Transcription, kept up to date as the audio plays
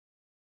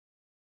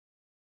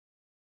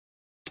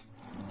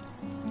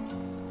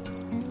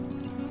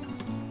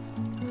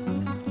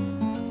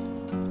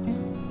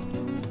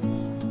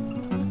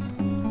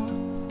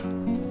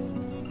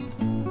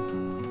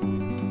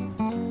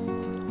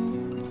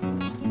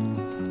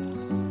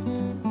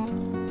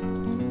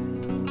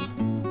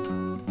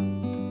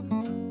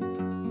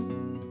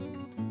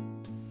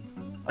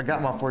I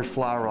got my first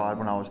fly rod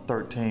when I was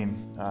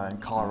 13 in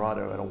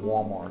Colorado at a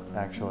Walmart,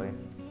 actually.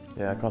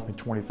 Yeah, it cost me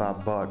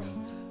 25 bucks.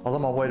 I was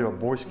on my way to a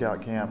Boy Scout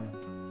camp,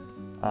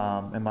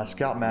 and my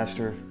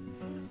scoutmaster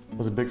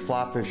was a big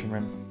fly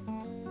fisherman.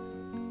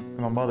 And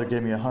my mother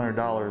gave me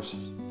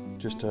 $100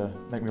 just to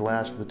make me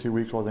last for the 2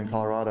 weeks while I was in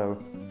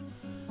Colorado.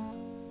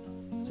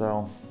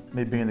 So,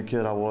 me being the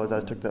kid I was,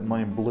 I took that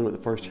money and blew it the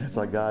first chance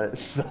I got it.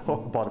 So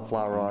I bought a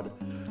fly rod.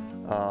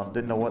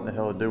 Didn't know what in the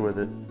hell to do with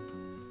it.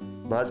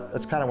 But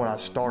that's kind of when I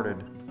started.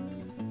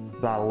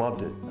 But I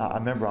loved it. I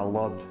remember I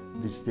loved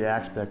the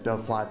aspect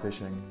of fly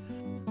fishing.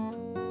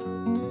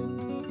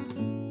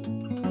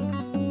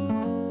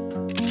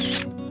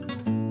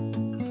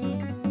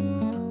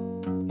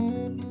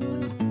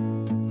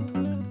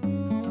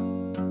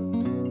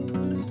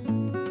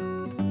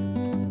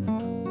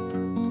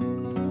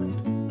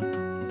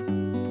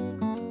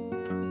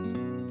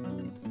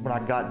 When I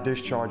got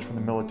discharged from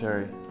the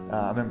military,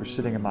 I remember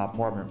sitting in my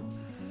apartment.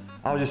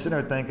 I was just sitting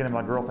there thinking, and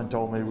my girlfriend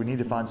told me, we need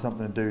to find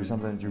something to do,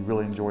 something that you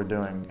really enjoy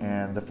doing.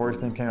 And the first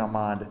thing that came to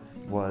my mind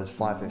was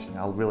fly fishing.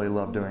 I really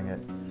love doing it.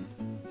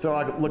 So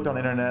I looked on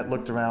the internet,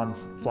 looked around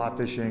fly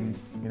fishing.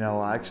 You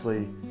know, I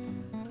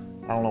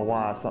don't know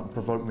why, something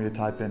provoked me to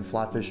type in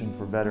fly fishing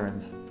for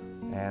veterans,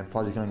 and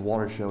Project Healing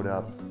Waters showed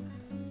up.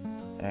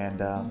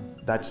 And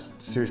that's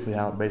seriously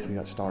how it basically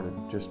got started.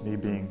 Just me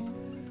being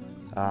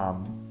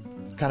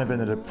kind of in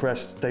the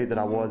depressed state that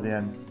I was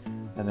in,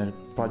 and then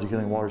Project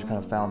Healing Waters kind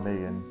of found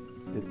me, and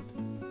it's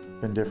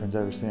been different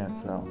ever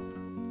since. So.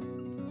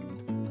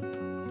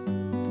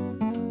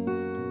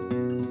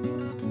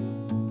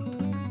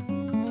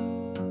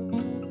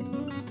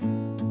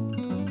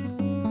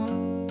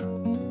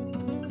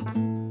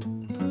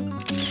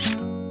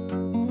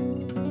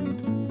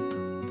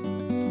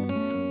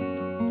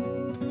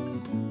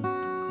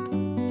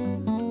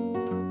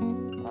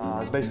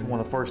 Basically one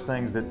of the first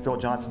things that Phil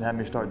Johnson had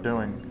me start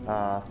doing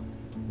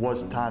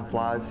was tying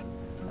flies.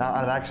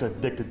 I'm actually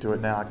addicted to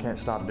it now. I can't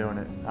stop doing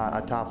it.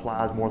 I tie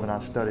flies more than I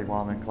study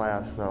while I'm in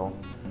class, so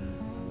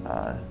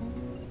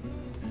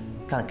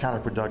kind of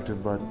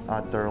counterproductive, but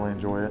I thoroughly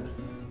enjoy it.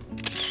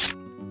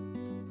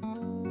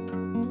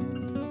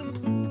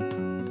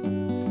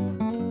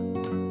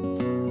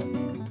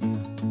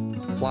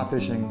 Fly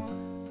fishing,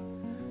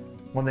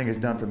 one thing it's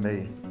done for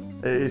me,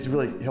 it's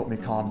really helped me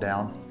calm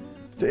down.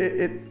 So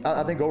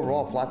I think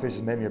overall, fly fishing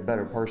has made me a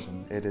better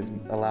person. It has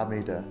allowed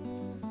me to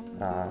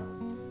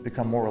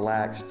become more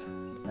relaxed,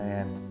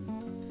 and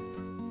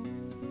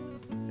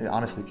it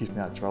honestly keeps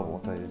me out of trouble, I'll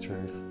tell you the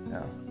truth.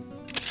 Yeah.